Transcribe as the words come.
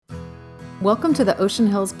Welcome to the Ocean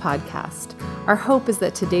Hills Podcast. Our hope is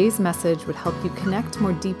that today's message would help you connect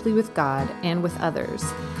more deeply with God and with others.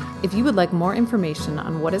 If you would like more information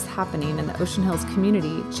on what is happening in the Ocean Hills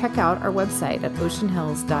community, check out our website at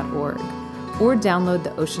oceanhills.org or download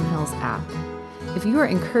the Ocean Hills app. If you are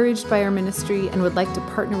encouraged by our ministry and would like to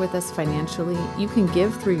partner with us financially, you can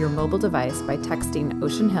give through your mobile device by texting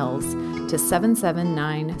Ocean Hills to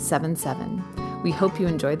 77977. We hope you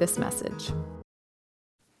enjoy this message.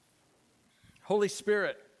 Holy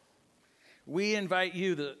Spirit, we invite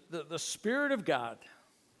you, the Spirit of God,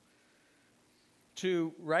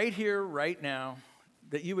 to right here, right now,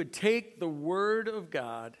 that you would take the Word of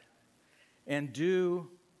God and do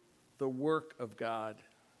the work of God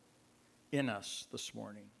in us this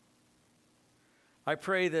morning. I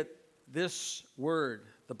pray that this Word,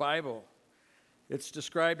 the Bible, it's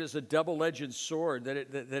described as a double-edged sword, that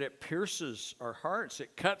it pierces our hearts.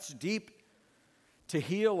 It cuts deep to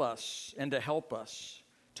heal us and to help us,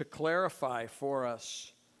 to clarify for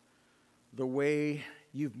us the way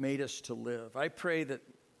you've made us to live. I pray that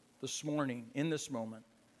this morning, in this moment,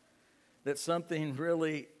 that something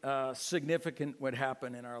really significant would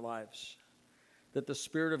happen in our lives, that the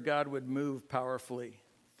Spirit of God would move powerfully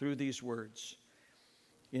through these words.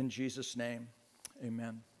 In Jesus' name,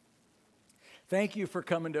 amen. Thank you for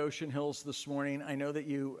coming to Ocean Hills this morning. I know that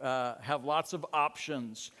you have lots of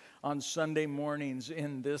options on Sunday mornings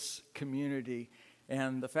in this community.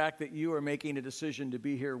 And the fact that you are making a decision to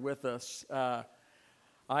be here with us, I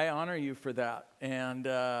honor you for that. And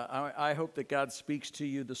I hope that God speaks to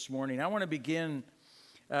you this morning. I want to begin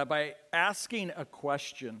by asking a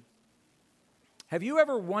question. Have you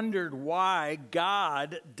ever wondered why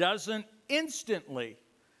God doesn't instantly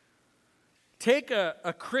take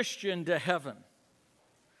a Christian to heaven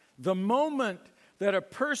the moment that a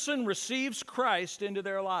person receives Christ into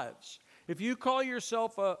their lives? If you call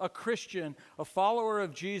yourself a Christian, a follower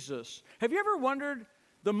of Jesus, have you ever wondered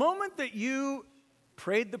the moment that you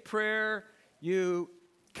prayed the prayer, you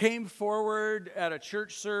came forward at a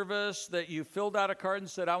church service, that you filled out a card and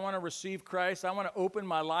said, I want to receive Christ, I want to open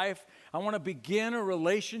my life, I want to begin a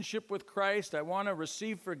relationship with Christ, I want to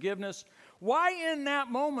receive forgiveness. Why in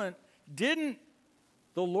that moment didn't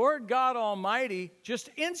the Lord God Almighty just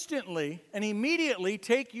instantly and immediately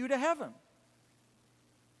take you to heaven?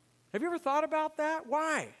 Have you ever thought about that?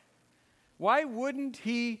 Why? Why wouldn't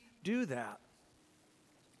He do that?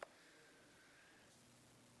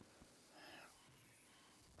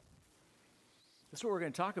 That's what we're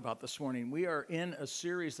going to talk about this morning. We are in a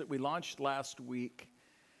series that we launched last week.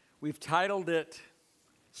 We've titled it,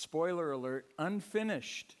 spoiler alert,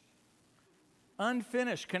 Unfinished.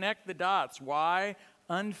 Unfinished. Connect the dots. Why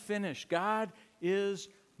unfinished? God is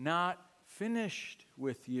not finished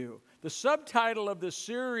with you. The subtitle of the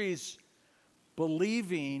series,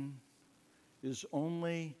 Believing is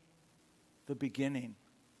Only the Beginning.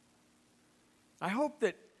 I hope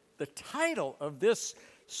that the title of this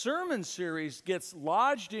sermon series gets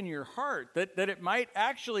lodged in your heart, that it might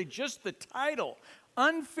actually, just the title,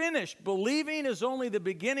 Unfinished, Believing is Only the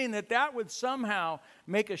Beginning, that would somehow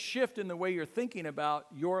make a shift in the way you're thinking about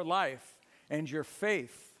your life and your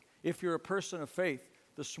faith, if you're a person of faith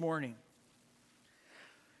this morning.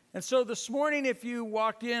 And so this morning, if you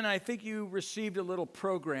walked in, I think you received a little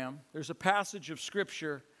program. There's a passage of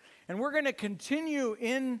Scripture, and we're going to continue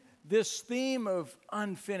in this theme of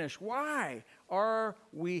unfinished. Why are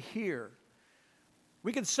we here?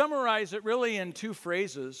 We can summarize it really in two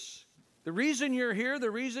phrases. The reason you're here,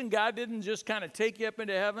 the reason God didn't just kind of take you up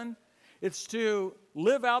into heaven, it's to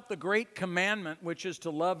live out the great commandment, which is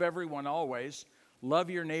to love everyone always.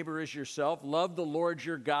 Love your neighbor as yourself. Love the Lord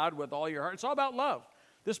your God with all your heart. It's all about love.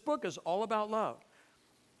 This book is all about love.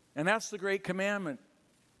 And that's the great commandment.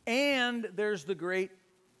 And there's the great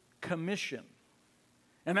commission.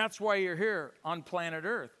 And that's why you're here on planet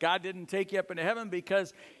Earth. God didn't take you up into heaven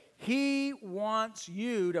because He wants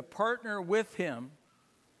you to partner with Him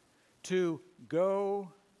to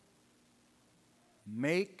go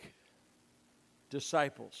make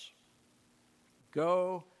disciples.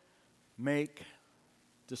 Go make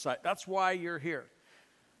disciples. That's why you're here.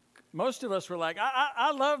 Most of us were like,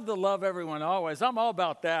 I love to love everyone always. I'm all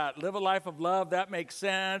about that. Live a life of love. That makes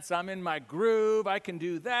sense. I'm in my groove. I can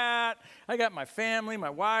do that. I got my family, my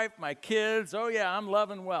wife, my kids. Oh, yeah, I'm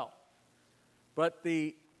loving well. But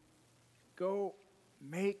the go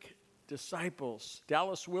make disciples,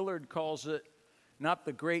 Dallas Willard calls it not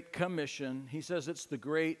the Great Commission. He says it's the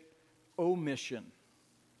Great Omission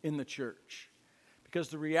in the church. Because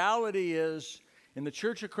the reality is, in the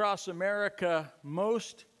church across America,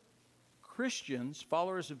 most Christians,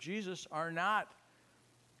 followers of Jesus, are not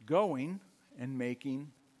going and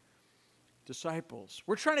making disciples.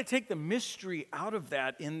 We're trying to take the mystery out of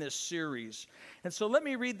that in this series. And so let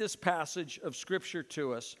me read this passage of Scripture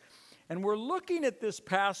to us. And we're looking at this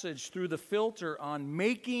passage through the filter on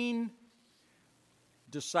making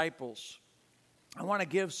disciples. I want to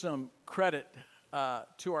give some credit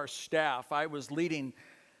to our staff. I was leading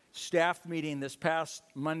staff meeting this past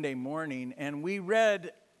Monday morning, and we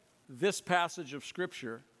read this passage of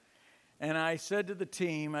Scripture. And I said to the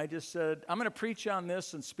team, I just said, I'm going to preach on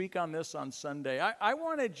this and speak on this on Sunday. I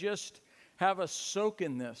want to just have us soak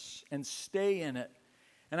in this and stay in it.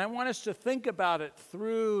 And I want us to think about it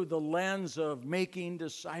through the lens of making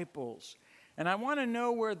disciples. And I want to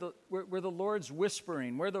know where the Lord's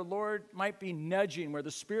whispering, where the Lord might be nudging, where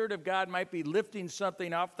the Spirit of God might be lifting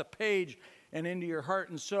something off the page and into your heart.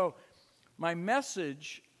 And so my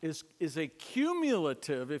message is a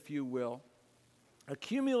cumulative, if you will, a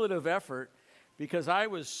cumulative effort, because I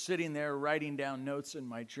was sitting there writing down notes in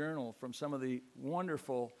my journal from some of the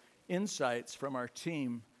wonderful insights from our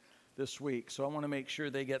team this week. So I want to make sure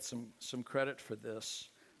they get some credit for this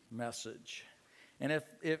message. And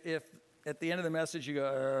if at the end of the message you go,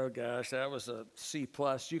 oh gosh, that was a C+,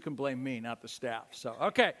 you can blame me, not the staff. So,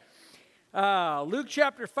 okay. Luke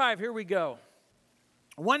chapter 5, here we go.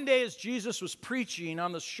 One day as Jesus was preaching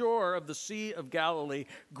on the shore of the Sea of Galilee,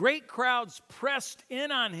 great crowds pressed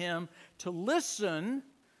in on him to listen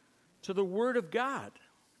to the word of God.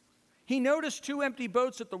 He noticed 2 empty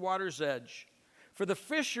boats at the water's edge, for the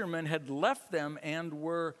fishermen had left them and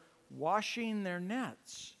were washing their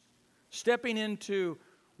nets. Stepping into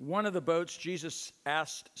one of the boats, Jesus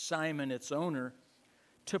asked Simon, its owner,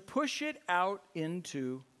 to push it out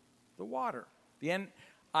into the water. The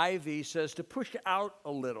NIV says to push out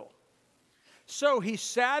a little. So he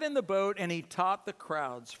sat in the boat and he taught the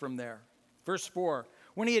crowds from there. Verse 4,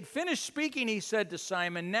 when he had finished speaking, he said to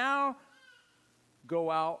Simon, now go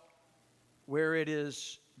out where it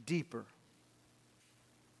is deeper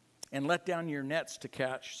and let down your nets to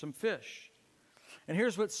catch some fish. And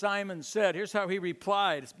here's what Simon said. Here's how he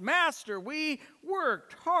replied. Master, we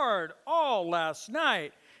worked hard all last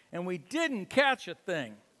night and we didn't catch a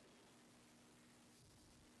thing.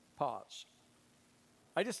 Pause.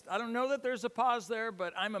 I don't know that there's a pause there,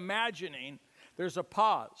 but I'm imagining there's a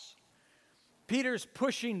pause. Peter's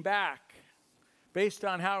pushing back based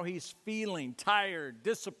on how he's feeling, tired,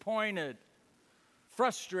 disappointed,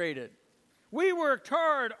 frustrated. We worked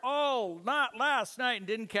hard not last night and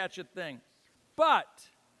didn't catch a thing. But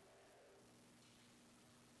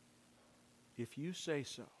if you say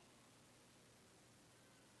so.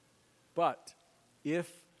 But if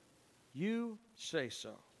you say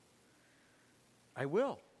so, I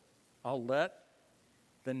will. I'll let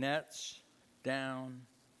the nets down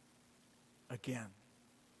again.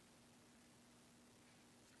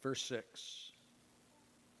 Verse 6.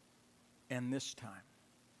 And this time.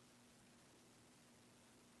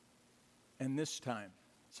 And this time.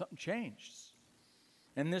 Something changed.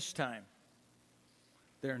 And this time.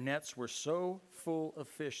 Their nets were so full of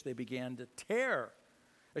fish they began to tear.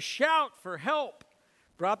 A shout for help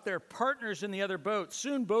brought their partners in the other boat.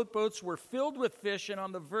 Soon both boats were filled with fish and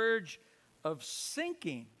on the verge of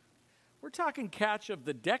sinking. We're talking catch of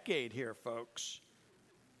the decade here, folks.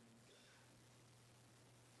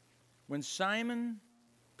 When Simon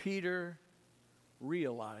Peter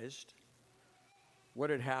realized what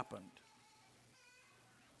had happened.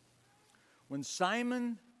 When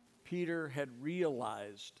Simon Peter had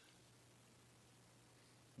realized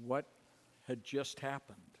what had just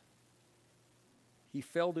happened, he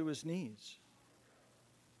fell to his knees.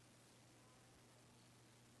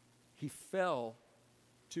 He fell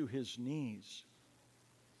to his knees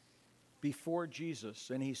before Jesus,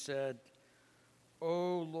 and he said,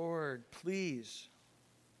 "Oh Lord, please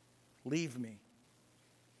leave me.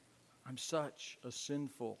 I'm such a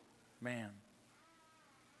sinful man."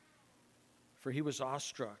 For he was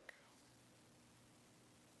awestruck.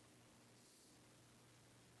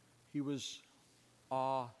 He was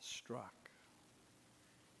awestruck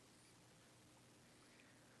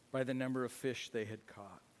by the number of fish they had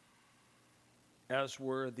caught, as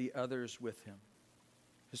were the others with him.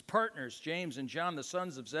 His partners, James and John, the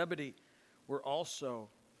sons of Zebedee, were also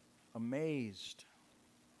amazed.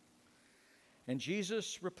 And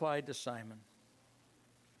Jesus replied to Simon,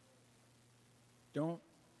 "Don't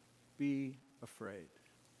be afraid.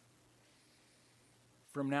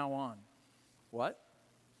 From now on." What?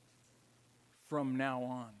 From now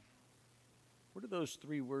on. What do those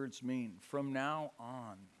 3 words mean? From now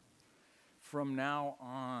on. From now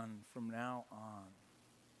on. From now on.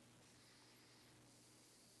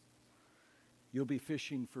 You'll be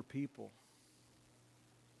fishing for people.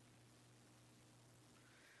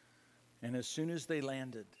 And as soon as they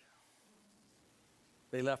landed,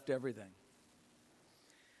 they left everything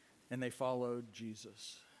and they followed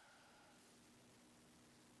Jesus.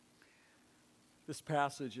 This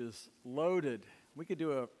passage is loaded. We could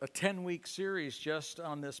do a 10-week series just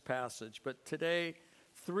on this passage, but today,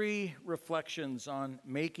 3 reflections on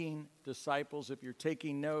making disciples. If you're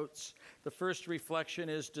taking notes, the first reflection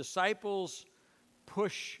is disciples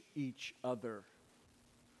push each other.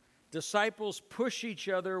 Disciples push each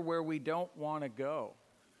other where we don't want to go.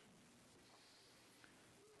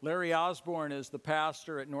 Larry Osborne is the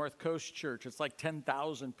pastor at North Coast Church. It's like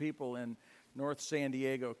 10,000 people in North San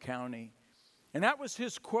Diego County. And that was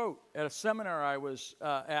his quote at a seminar I was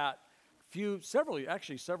at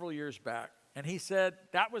several years back. And he said,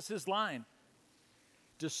 that was his line.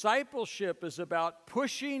 Discipleship is about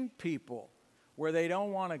pushing people where they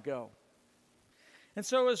don't want to go. And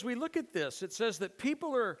so as we look at this, it says that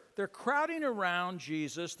people they're crowding around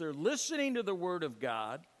Jesus. They're listening to the Word of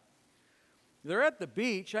God. They're at the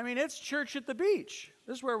beach. I mean, it's church at the beach.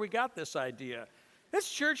 This is where we got this idea. It's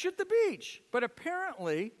church at the beach. But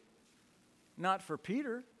apparently, not for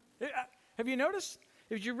Peter. Have you noticed?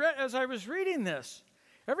 As I was reading this,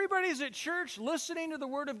 everybody's at church listening to the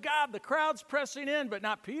Word of God. The crowd's pressing in, but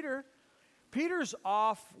not Peter. Peter's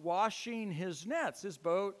off washing his nets, his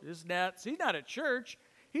boat, his nets. He's not at church.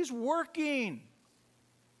 He's working.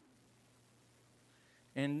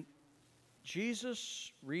 And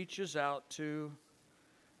Jesus reaches out to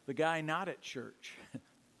the guy not at church.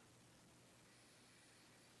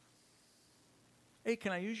 Hey,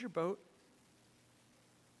 can I use your boat?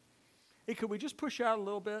 Hey, could we just push out a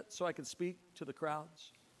little bit so I can speak to the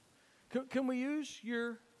crowds? Can we use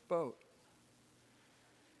your boat?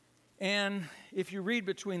 And if you read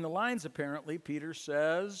between the lines, apparently, Peter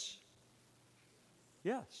says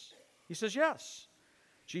yes. He says yes.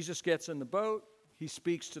 Jesus gets in the boat. He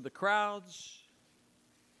speaks to the crowds.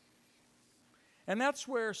 And that's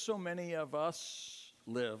where so many of us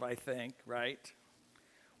live, I think, right?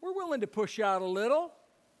 We're willing to push out a little.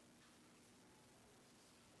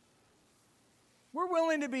 We're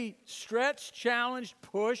willing to be stretched, challenged,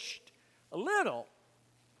 pushed a little.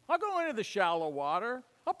 I'll go into the shallow water.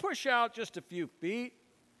 I'll push out just a few feet.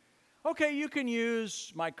 Okay, you can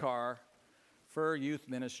use my car for youth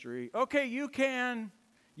ministry. Okay, you can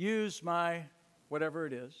use my whatever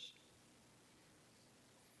it is.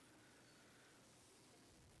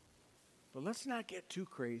 But let's not get too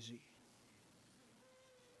crazy.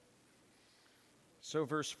 So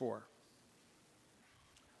verse 4.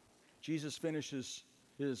 Jesus finishes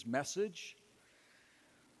his message,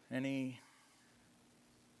 and he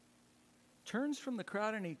turns from the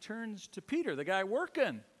crowd and he turns to Peter, the guy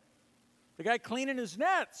working, the guy cleaning his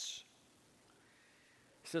nets.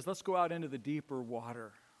 He says, let's go out into the deeper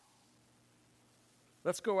water.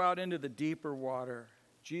 Let's go out into the deeper water.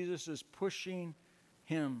 Jesus is pushing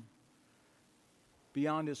him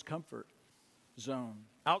beyond his comfort zone,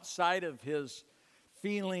 outside of his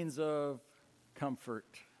feelings of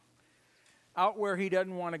comfort, out where he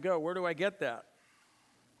doesn't want to go. Where do I get that?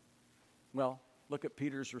 Well, look at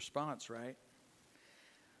Peter's response, right?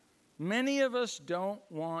 Many of us don't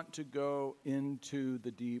want to go into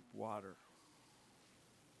the deep water.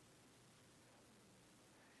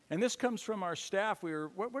 And this comes from our staff.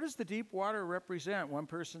 What does the deep water represent? One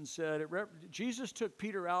person said, Jesus took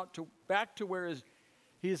Peter out back to where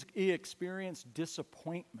he experienced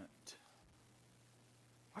disappointment.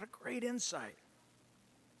 What a great insight.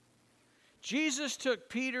 Jesus took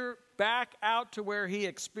Peter back out to where he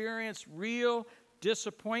experienced real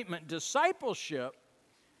disappointment. Discipleship,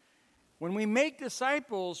 when we make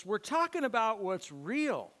disciples, we're talking about what's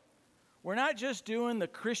real. We're not just doing the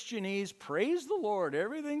Christianese, praise the Lord,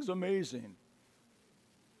 everything's amazing.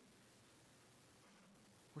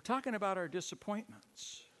 We're talking about our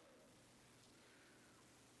disappointments.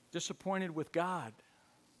 Disappointed with God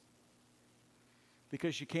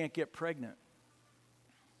because you can't get pregnant.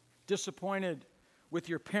 Disappointed with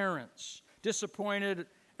your parents. Disappointed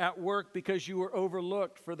at work because you were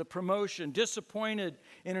overlooked for the promotion. Disappointed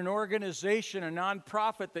in an organization, a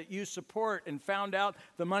nonprofit that you support and found out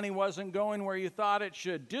the money wasn't going where you thought it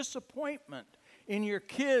should. Disappointment in your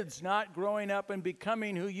kids not growing up and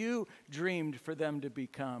becoming who you dreamed for them to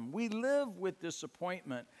become. We live with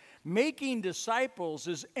disappointment. Making disciples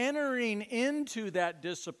is entering into that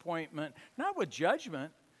disappointment, not with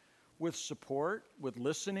judgment, with support, with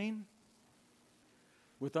listening,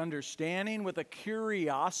 with understanding, with a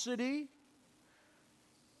curiosity.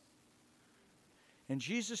 And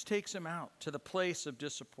Jesus takes him out to the place of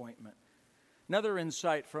disappointment. Another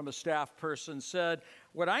insight from a staff person said,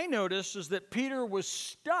 what I noticed is that Peter was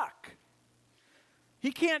stuck.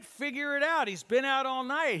 He can't figure it out. He's been out all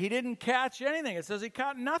night. He didn't catch anything. It says he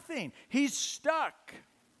caught nothing. He's stuck.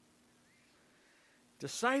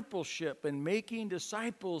 Discipleship and making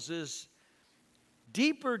disciples is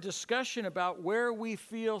deeper discussion about where we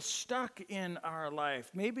feel stuck in our life.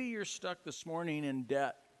 Maybe you're stuck this morning in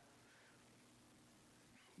debt.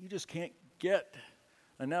 You just can't get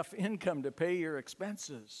enough income to pay your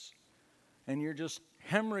expenses. And you're just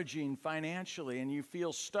hemorrhaging financially, and you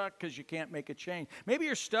feel stuck because you can't make a change. Maybe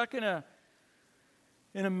you're stuck in a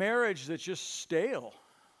marriage that's just stale,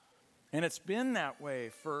 and it's been that way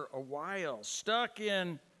for a while. Stuck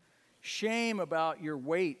in shame about your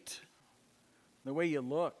weight, the way you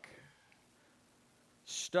look.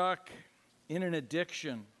 Stuck in an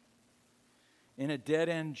addiction, in a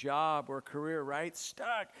dead-end job or career, right?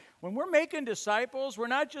 Stuck. When we're making disciples, we're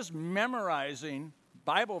not just memorizing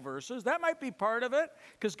Bible verses. That might be part of it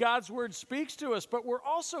because God's Word speaks to us, but we're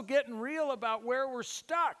also getting real about where we're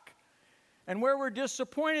stuck and where we're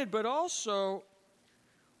disappointed, but also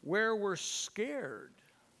where we're scared.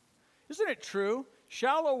 Isn't it true?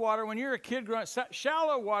 Shallow water, when you're a kid growing up,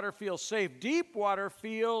 shallow water feels safe. Deep water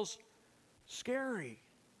feels scary,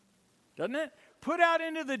 doesn't it? Put out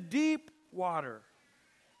into the deep water.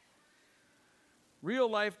 Real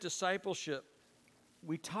life discipleship,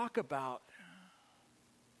 we talk about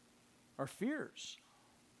our fears,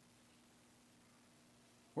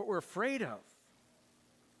 what we're afraid of.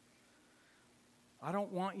 I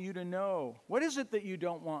don't want you to know. What is it that you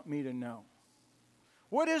don't want me to know?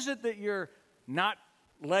 What is it that you're not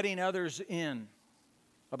letting others in?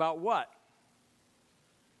 About what?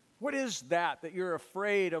 What is that you're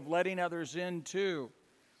afraid of letting others into?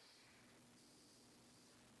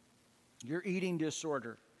 Your eating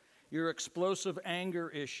disorder, your explosive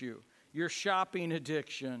anger issue, your shopping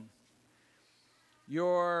addiction,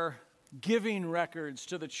 your giving records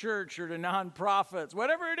to the church or to nonprofits,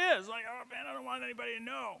 whatever it is. Like, oh man, I don't want anybody to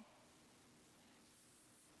know.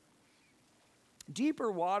 Deeper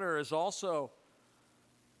water is also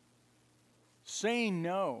saying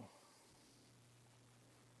no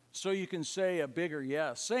so you can say a bigger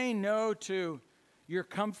yes. Saying no to your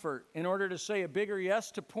comfort in order to say a bigger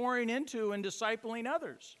yes to pouring into and discipling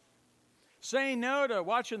others. Saying no to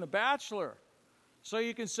watching The Bachelor so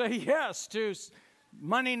you can say yes to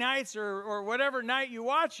Monday nights or whatever night you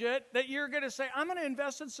watch it, that you're going to say, I'm going to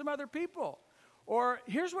invest in some other people. Or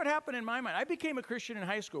here's what happened in my mind. I became a Christian in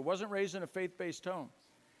high school, wasn't raised in a faith-based home.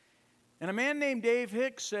 And a man named Dave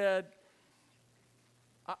Hicks said,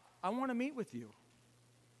 I want to meet with you.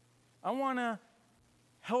 I want to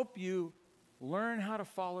help you learn how to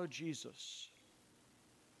follow Jesus.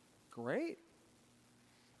 Great.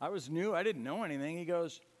 I was new. I didn't know anything. He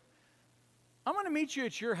goes, I'm going to meet you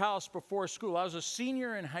at your house before school. I was a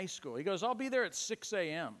senior in high school. He goes, I'll be there at 6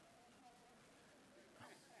 a.m.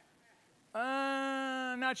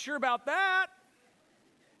 Not sure about that.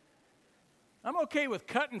 I'm okay with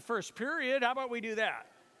cutting first period. How about we do that?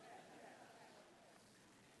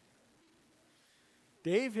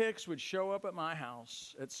 Dave Hicks would show up at my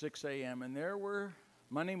house at 6 a.m., and there were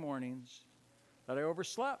Monday mornings that I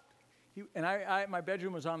overslept. My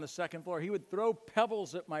bedroom was on the second floor. He would throw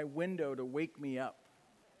pebbles at my window to wake me up.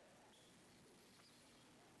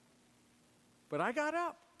 But I got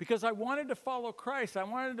up because I wanted to follow Christ. I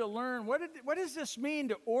wanted to learn, what does this mean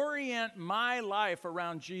to orient my life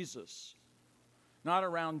around Jesus, not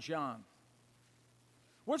around John?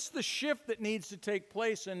 What's the shift that needs to take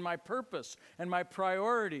place in my purpose and my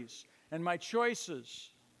priorities and my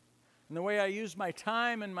choices and the way I use my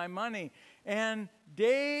time and my money? And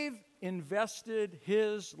Dave invested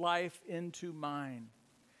his life into mine.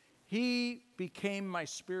 He became my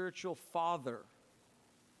spiritual father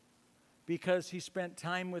because he spent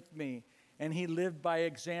time with me and he lived by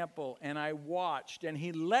example and I watched and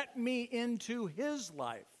he let me into his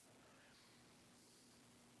life.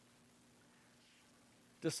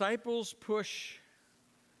 Disciples push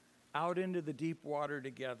out into the deep water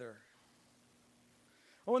together.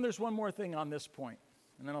 Oh, and there's one more thing on this point,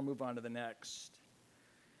 and then I'll move on to the next.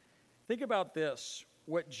 Think about this.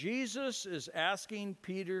 What Jesus is asking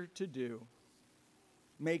Peter to do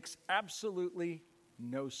makes absolutely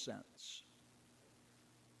no sense.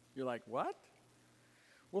 You're like, what?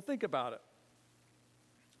 Well, think about it.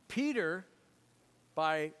 Peter,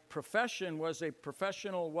 by profession, was a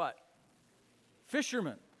professional what?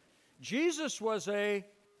 Fisherman. Jesus was a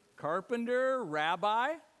carpenter,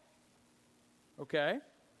 rabbi. Okay.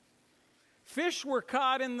 Fish were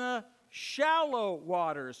caught in the shallow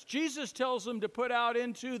waters. Jesus tells them to put out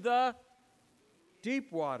into the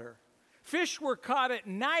deep water. Fish were caught at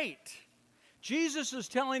night. Jesus is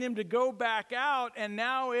telling him to go back out, and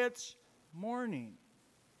now it's morning.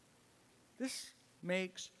 This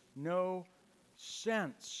makes no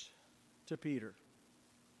sense to Peter.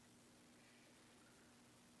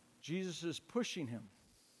 Jesus is pushing him.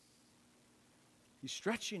 He's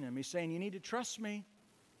stretching him. He's saying, you need to trust me.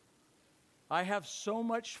 I have so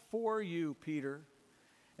much for you, Peter.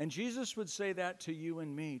 And Jesus would say that to you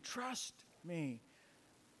and me. Trust me.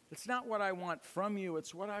 It's not what I want from you.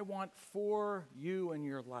 It's what I want for you in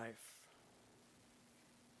your life.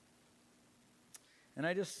 And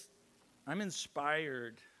I'm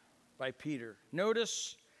inspired by Peter.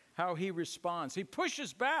 Notice how he responds. He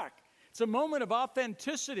pushes back. It's a moment of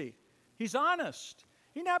authenticity. He's honest.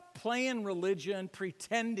 He's not playing religion,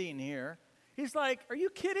 pretending here. He's like, are you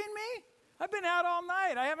kidding me? I've been out all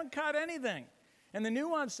night. I haven't caught anything. And the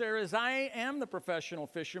nuance there is I am the professional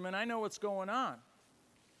fisherman. I know what's going on.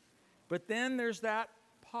 But then there's that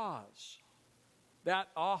pause, that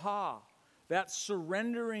aha, that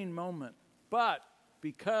surrendering moment. But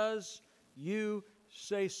because you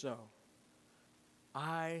say so,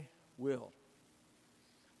 I will.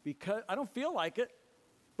 Because I don't feel like it,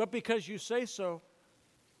 but because you say so,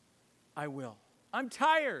 I will. I'm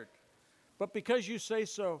tired, but because you say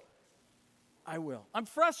so, I will. I'm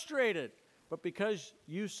frustrated, but because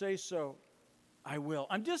you say so, I will.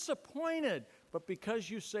 I'm disappointed, but because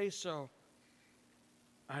you say so,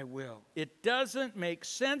 I will. It doesn't make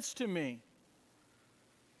sense to me.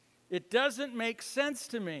 It doesn't make sense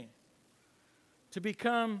to me to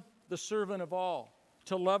become the servant of all,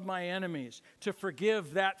 to love my enemies, to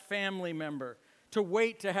forgive that family member, to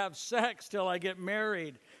wait to have sex till I get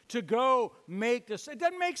married, to go make this. It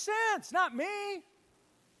doesn't make sense, not me.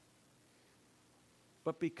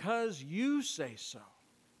 But because you say so,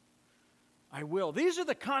 I will. These are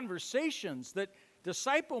the conversations that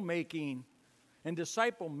disciple making and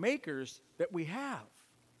disciple makers that we have.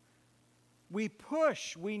 We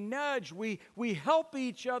push, we nudge, we help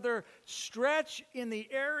each other stretch in the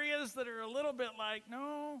areas that are a little bit like,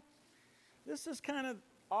 no, this is kind of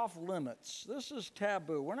off limits. This is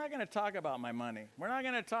taboo. We're not going to talk about my money. We're not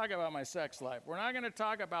going to talk about my sex life. We're not going to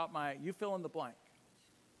talk about my, you fill in the blank.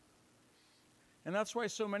 And that's why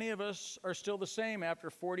so many of us are still the same after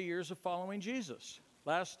 40 years of following Jesus.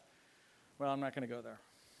 I'm not going to go there.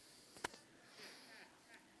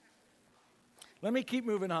 Let me keep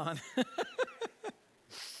moving on.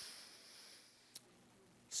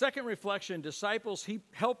 Second reflection, disciples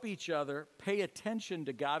help each other pay attention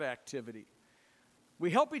to God activity. We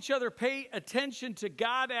help each other pay attention to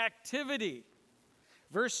God activity.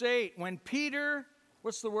 Verse 8, when Peter,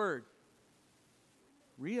 what's the word?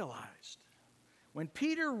 Realized. When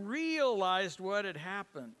Peter realized what had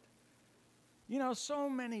happened. You know, so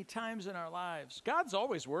many times in our lives, God's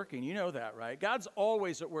always working. You know that, right? God's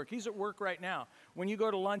always at work. He's at work right now. When you go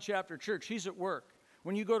to lunch after church, He's at work.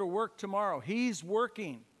 When you go to work tomorrow, He's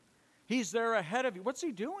working. He's there ahead of you. What's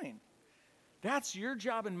He doing? That's your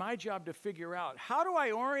job and my job to figure out. How do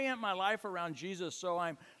I orient my life around Jesus so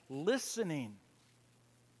I'm listening?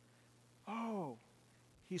 Oh,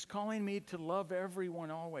 He's calling me to love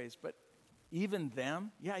everyone always, but even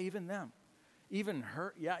them? Yeah, even them. Even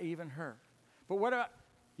her? Yeah, even her. But what about,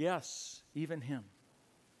 yes, even him.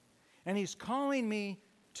 And He's calling me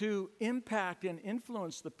to impact and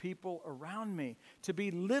influence the people around me, to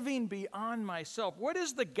be living beyond myself. What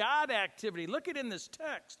is the God activity? Look at in this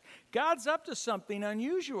text. God's up to something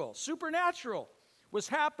unusual, supernatural was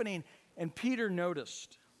happening, and Peter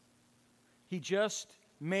noticed. He just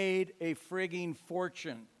made a frigging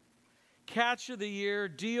fortune. Catch of the year,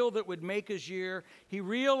 deal that would make his year. He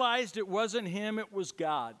realized it wasn't him, it was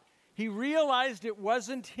God. He realized it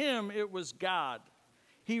wasn't him, it was God.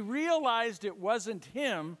 He realized it wasn't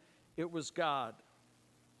him, it was God.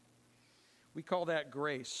 We call that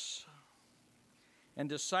grace. And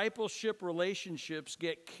discipleship relationships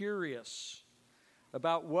get curious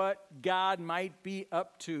about what God might be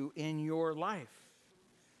up to in your life.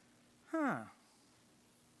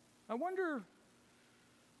 I wonder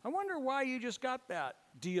why you just got that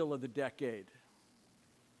deal of the decade.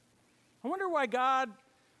 I wonder why God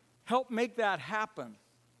helped make that happen.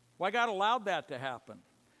 Why God allowed that to happen.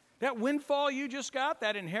 That windfall you just got,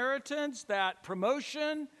 that inheritance, that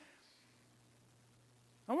promotion.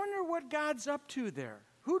 I wonder what God's up to there.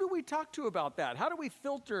 Who do we talk to about that? How do we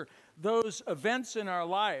filter those events in our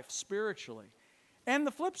life spiritually? And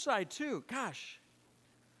the flip side too, gosh,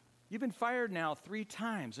 you've been fired now 3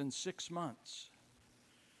 times in 6 months.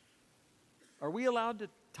 Are we allowed to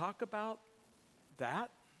talk about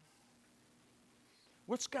that?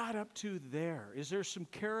 What's God up to there? Is there some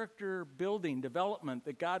character building, development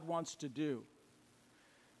that God wants to do?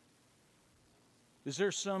 Is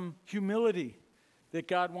there some humility that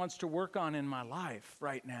God wants to work on in my life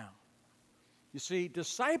right now? You see,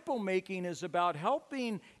 disciple making is about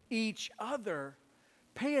helping each other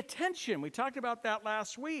pay attention. We talked about that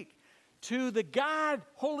last week, to the God,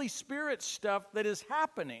 Holy Spirit stuff that is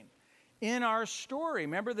happening in our story.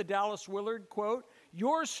 Remember the Dallas Willard quote?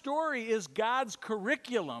 Your story is God's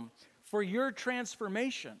curriculum for your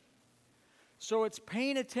transformation. So it's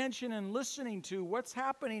paying attention and listening to what's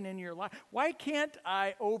happening in your life. Why can't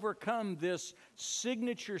I overcome this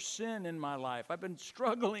signature sin in my life? I've been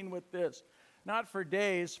struggling with this, not for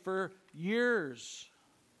days, for years.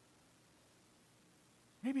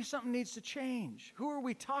 Maybe something needs to change. Who are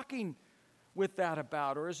we talking with that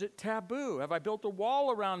about? Or is it taboo? Have I built a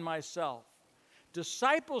wall around myself?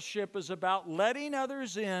 Discipleship is about letting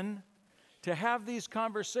others in to have these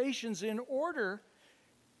conversations in order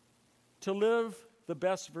to live the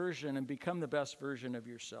best version and become the best version of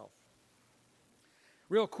yourself.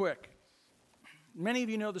 Real quick, many of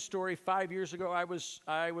you know the story. 5 years ago, I was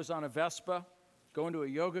on a Vespa, going to a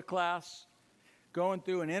yoga class, going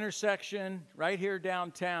through an intersection right here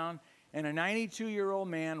downtown, and a 92-year-old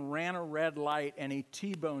man ran a red light, and he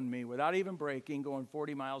T-boned me without even braking, going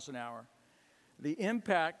 40 miles an hour. The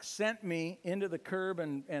impact sent me into the curb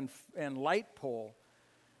and light pole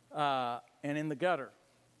and in the gutter.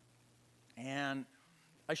 And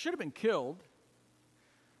I should have been killed,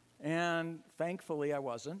 and thankfully I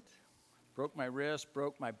wasn't. Broke my wrist,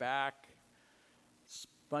 broke my back,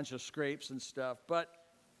 bunch of scrapes and stuff. But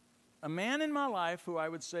a man in my life who I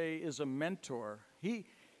would say is a mentor, he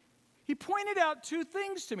pointed out two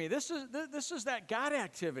things to me. This is that God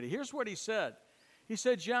activity. Here's what he said. He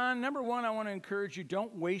said, John, number one, I want to encourage you,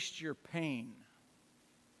 don't waste your pain.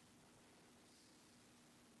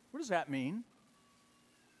 What does that mean?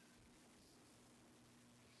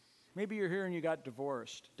 Maybe you're here and you got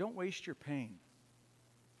divorced. Don't waste your pain.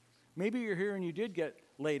 Maybe you're here and you did get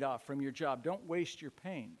laid off from your job. Don't waste your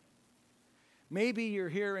pain. Maybe you're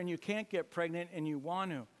here and you can't get pregnant and you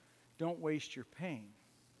want to. Don't waste your pain.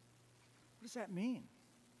 What does that mean?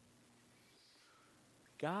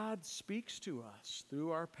 God speaks to us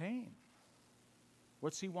through our pain.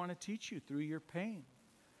 What's he want to teach you through your pain?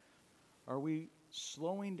 Are we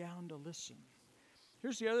slowing down to listen?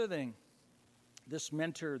 Here's the other thing. This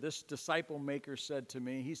mentor, this disciple maker said to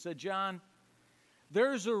me, he said, John,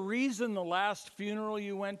 there's a reason the last funeral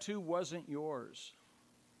you went to wasn't yours.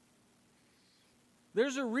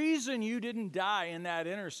 There's a reason you didn't die in that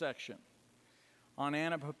intersection on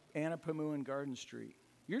Anapamu and Garden Street.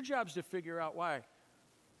 Your job's to figure out why.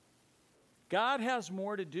 God has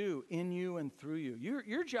more to do in you and through you.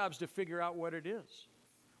 Your job's to figure out what it is.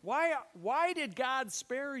 Why did God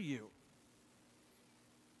spare you?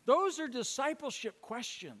 Those are discipleship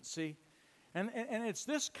questions, see? And it's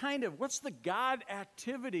this kind of, what's the God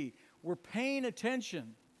activity? We're paying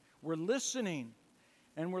attention. We're listening.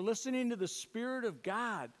 And we're listening to the Spirit of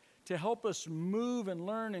God to help us move and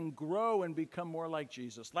learn and grow and become more like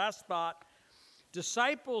Jesus. Last thought,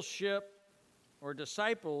 discipleship or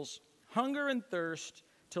disciples hunger and thirst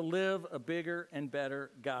to live a bigger and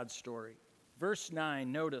better God story. Verse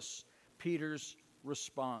 9, notice Peter's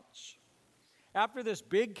response. After this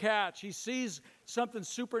big catch, he sees something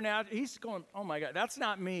supernatural. He's going, oh my God, that's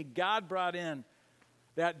not me. God brought in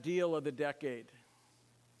that deal of the decade.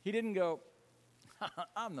 He didn't go,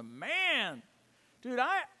 I'm the man. Dude,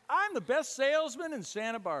 I'm the best salesman in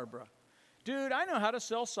Santa Barbara. Dude, I know how to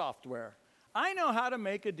sell software. I know how to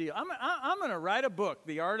make a deal. I'm going to write a book,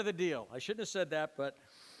 The Art of the Deal. I shouldn't have said that, but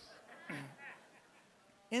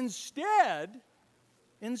instead,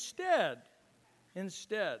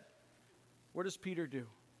 what does Peter do?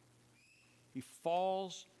 He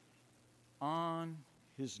falls on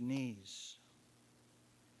his knees.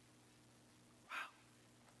 Wow.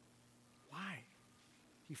 Why?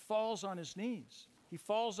 He falls on his knees. He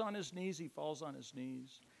falls on his knees. He falls on his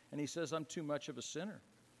knees. And he says, I'm too much of a sinner.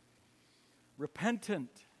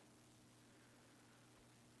 Repentant.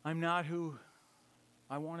 I'm not who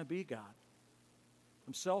I want to be, God.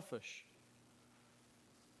 I'm selfish.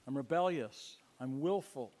 I'm rebellious. I'm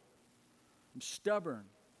willful. I'm stubborn.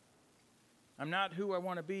 I'm not who I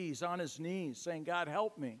want to be. He's on his knees saying, God,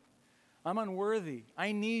 help me. I'm unworthy.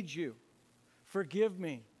 I need you. Forgive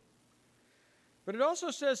me. But it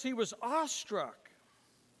also says he was awestruck.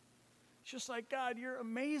 It's just like, God, you're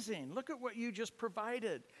amazing. Look at what you just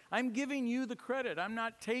provided. I'm giving you the credit. I'm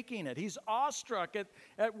not taking it. He's awestruck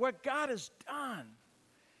at what God has done.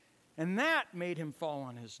 And that made him fall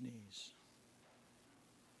on his knees.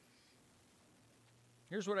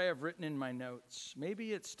 Here's what I have written in my notes.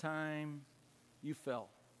 Maybe it's time you fell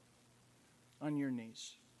on your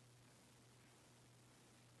knees.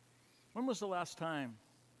 When was the last time,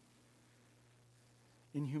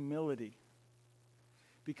 in humility,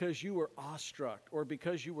 because you were awestruck or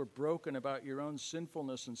because you were broken about your own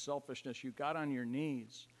sinfulness and selfishness, you got on your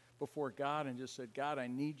knees before God and just said, God, I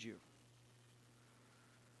need you.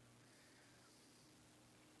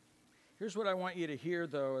 Here's what I want you to hear,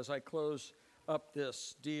 though, as I close up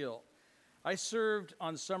this deal. I served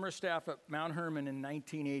on summer staff at Mount Hermon in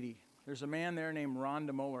 1980. There's a man there named Ron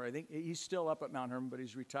DeMoller. I think he's still up at Mount Hermon, but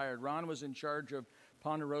he's retired. Ron was in charge of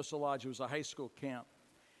Ponderosa Lodge. It was a high school camp.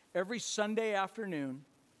 Every Sunday afternoon,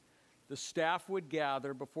 the staff would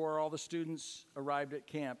gather before all the students arrived at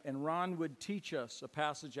camp, and Ron would teach us a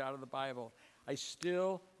passage out of the Bible. I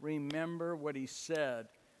still remember what he said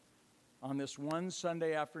on this one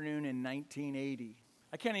Sunday afternoon in 1980.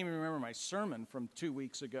 I can't even remember my sermon from 2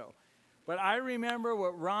 weeks ago. But I remember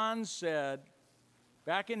what Ron said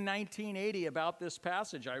back in 1980 about this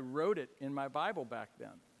passage. I wrote it in my Bible back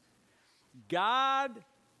then. God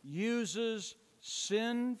uses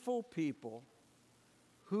sinful people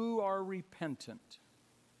who are repentant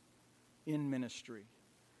in ministry.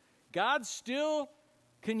 God still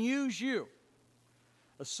can use you,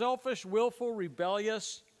 a selfish, willful,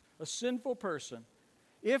 rebellious, a sinful person.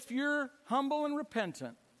 If you're humble and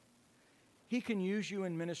repentant, He can use you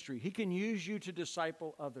in ministry. He can use you to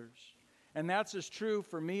disciple others. And that's as true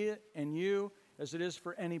for me and you as it is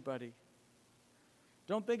for anybody.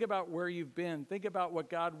 Don't think about where you've been. Think about what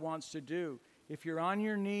God wants to do. If you're on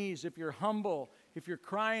your knees, if you're humble, if you're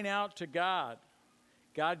crying out to God,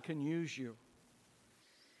 God can use you.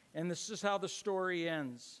 And this is how the story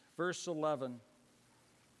ends. Verse 11.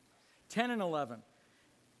 10 and 11.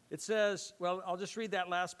 It says, well, I'll just read that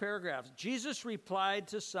last paragraph. Jesus replied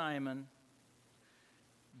to Simon,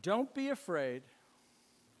 don't be afraid.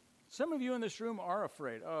 Some of you in this room are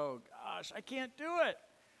afraid. Oh, gosh, I can't do it.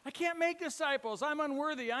 I can't make disciples. I'm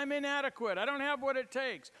unworthy. I'm inadequate. I don't have what it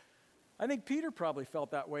takes. I think Peter probably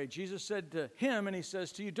felt that way. Jesus said to him, and he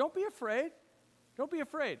says to you, don't be afraid. Don't be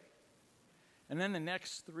afraid. And then the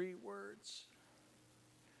next three words.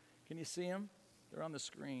 Can you see them? They're on the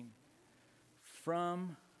screen.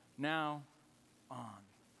 From now on.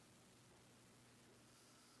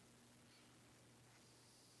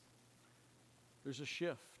 There's a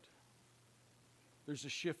shift. There's a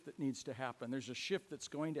shift that needs to happen. There's a shift that's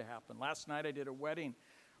going to happen. Last night I did a wedding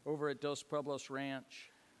over at Dos Pueblos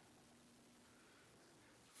Ranch.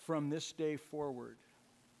 From this day forward, ...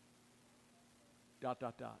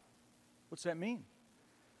 What's that mean?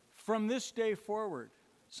 From this day forward,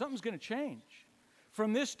 something's going to change.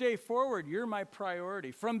 From this day forward, you're my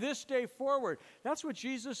priority. From this day forward, that's what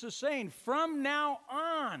Jesus is saying. From now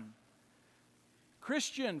on,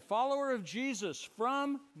 Christian, follower of Jesus,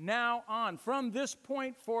 from now on, from this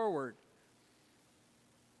point forward,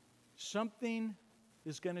 something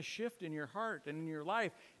is going to shift in your heart and in your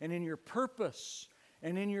life and in your purpose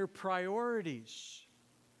and in your priorities.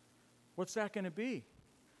 What's that going to be?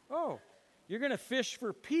 Oh, you're going to fish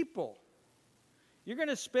for people. You're going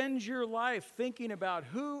to spend your life thinking about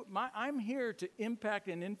I'm here to impact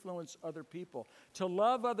and influence other people, to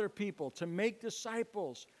love other people, to make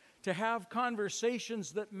disciples, to have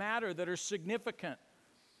conversations that matter, that are significant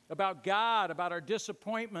about God, about our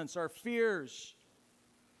disappointments, our fears.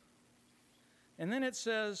 And then it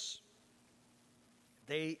says,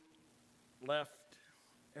 they left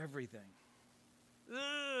everything.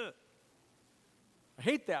 Ugh. I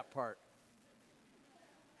hate that part.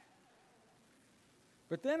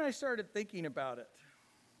 But then I started thinking about it.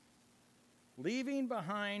 Leaving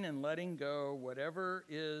behind and letting go whatever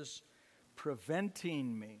is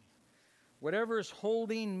preventing me, whatever is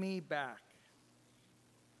holding me back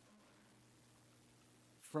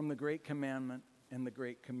from the Great Commandment and the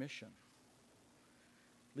Great Commission.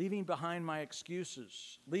 Leaving behind my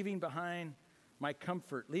excuses, leaving behind my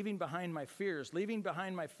comfort, leaving behind my fears, leaving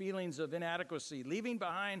behind my feelings of inadequacy, leaving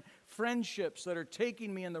behind friendships that are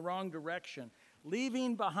taking me in the wrong direction,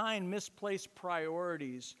 leaving behind misplaced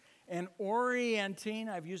priorities, and orienting,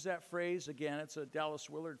 I've used that phrase again, it's a Dallas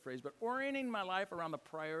Willard phrase, but orienting my life around the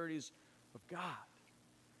priorities of God.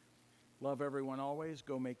 Love everyone always,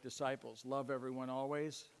 go make disciples. Love everyone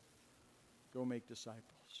always, go make disciples.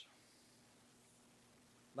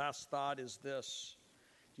 Last thought is this.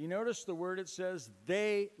 Do you notice the word it says,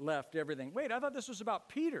 they left everything? Wait, I thought this was about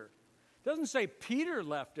Peter. It doesn't say Peter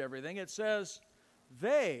left everything. It says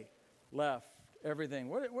they left everything.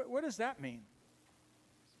 What does that mean?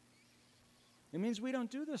 It means we don't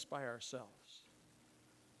do this by ourselves.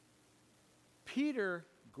 Peter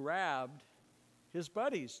grabbed his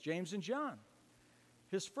buddies, James and John,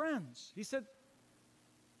 his friends. He said,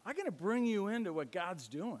 I'm going to bring you into what God's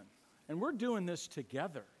doing, and we're doing this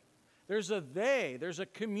together. There's a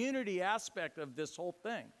community aspect of this whole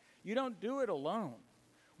thing. You don't do it alone.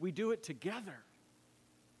 we do it together.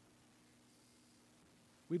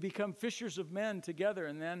 We become fishers of men together,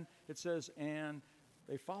 and then it says, and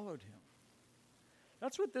they followed him.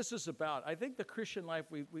 That's what this is about. I think the Christian life,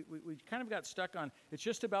 we kind of got stuck on, it's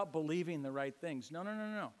just about believing the right things.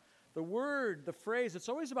 No. The word, the phrase, it's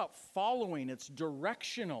always about following. It's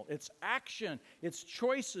directional. It's action. It's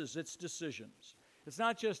choices. It's decisions. It's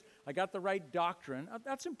not just, I got the right doctrine.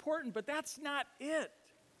 That's important, but that's not it.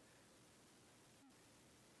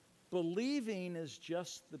 Believing is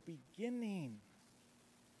just the beginning.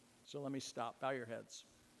 So let me stop. Bow your heads.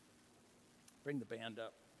 Bring the band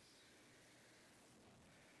up.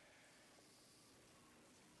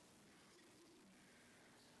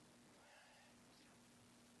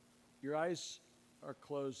 Your eyes are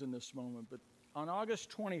closed in this moment, but on August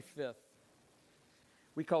 25th,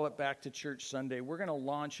 we call it Back to Church Sunday. We're going to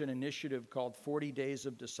launch an initiative called 40 Days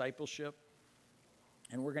of Discipleship,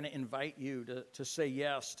 and we're going to invite you to say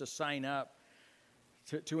yes, to sign up,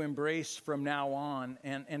 to embrace from now on,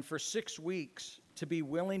 and for 6 weeks to be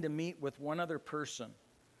willing to meet with one other person,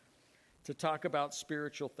 to talk about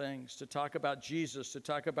spiritual things, to talk about Jesus, to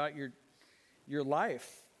talk about your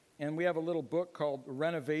life. And we have a little book called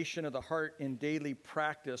Renovation of the Heart in Daily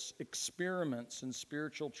Practice, Experiments in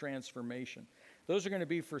Spiritual Transformation. Those are going to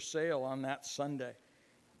be for sale on that Sunday.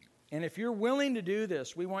 And if you're willing to do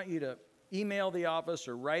this, we want you to email the office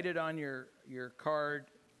or write it on your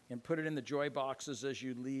card and put it in the joy boxes as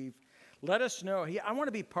you leave. Let us know. I want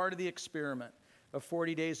to be part of the experiment of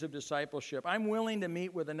 40 Days of Discipleship. I'm willing to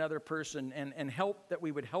meet with another person and help, that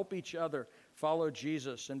we would help each other follow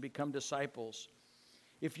Jesus and become disciples.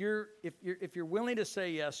 If you're willing to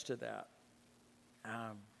say yes to that,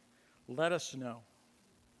 let us know.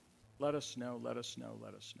 Let us know.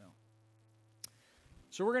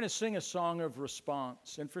 So we're going to sing a song of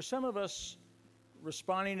response. And for some of us,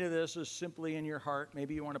 responding to this is simply in your heart.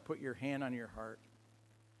 Maybe you want to put your hand on your heart.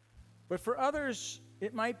 But for others,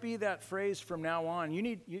 it might be that phrase from now on.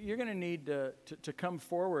 You're going to need to come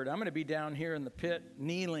forward. I'm going to be down here in the pit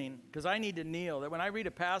kneeling, because I need to kneel. That when I read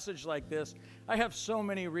a passage like this, I have so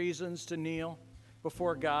many reasons to kneel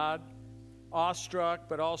before God, awestruck,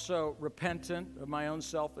 but also repentant of my own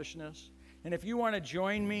selfishness. And if you want to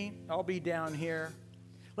join me, I'll be down here.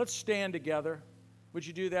 Let's stand together. Would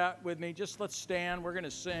you do that with me? Just let's stand. We're going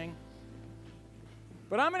to sing.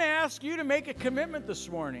 But I'm going to ask you to make a commitment this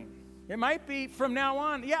morning. It might be from now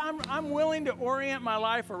on, I'm willing to orient my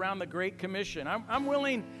life around the Great Commission. I'm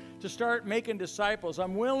willing to start making disciples.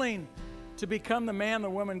 I'm willing to become the man, the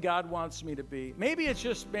woman God wants me to be. Maybe it's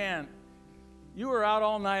just, man, you were out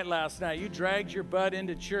all night last night. You dragged your butt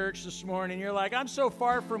into church this morning. You're like, I'm so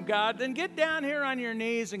far from God. Then get down here on your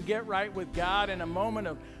knees and get right with God in a moment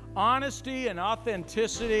of honesty and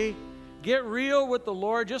authenticity. Get real with the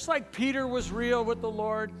Lord, just like Peter was real with the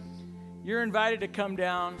Lord. You're invited to come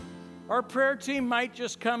down. Our prayer team might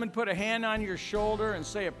just come and put a hand on your shoulder and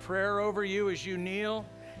say a prayer over you as you kneel.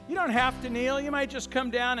 You don't have to kneel. You might just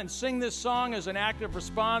come down and sing this song as an act of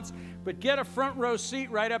response, but get a front row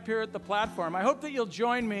seat right up here at the platform. I hope that you'll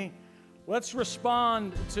join me. Let's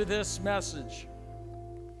respond to this message.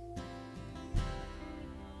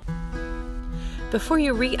 Before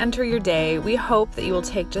you re-enter your day, we hope that you will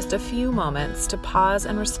take just a few moments to pause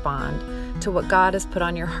and respond to what God has put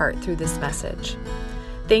on your heart through this message.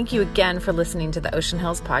 Thank you again for listening to the Ocean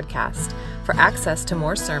Hills Podcast. For access to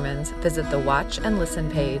more sermons, visit the Watch and Listen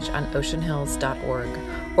page on oceanhills.org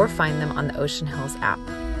or find them on the Ocean Hills app.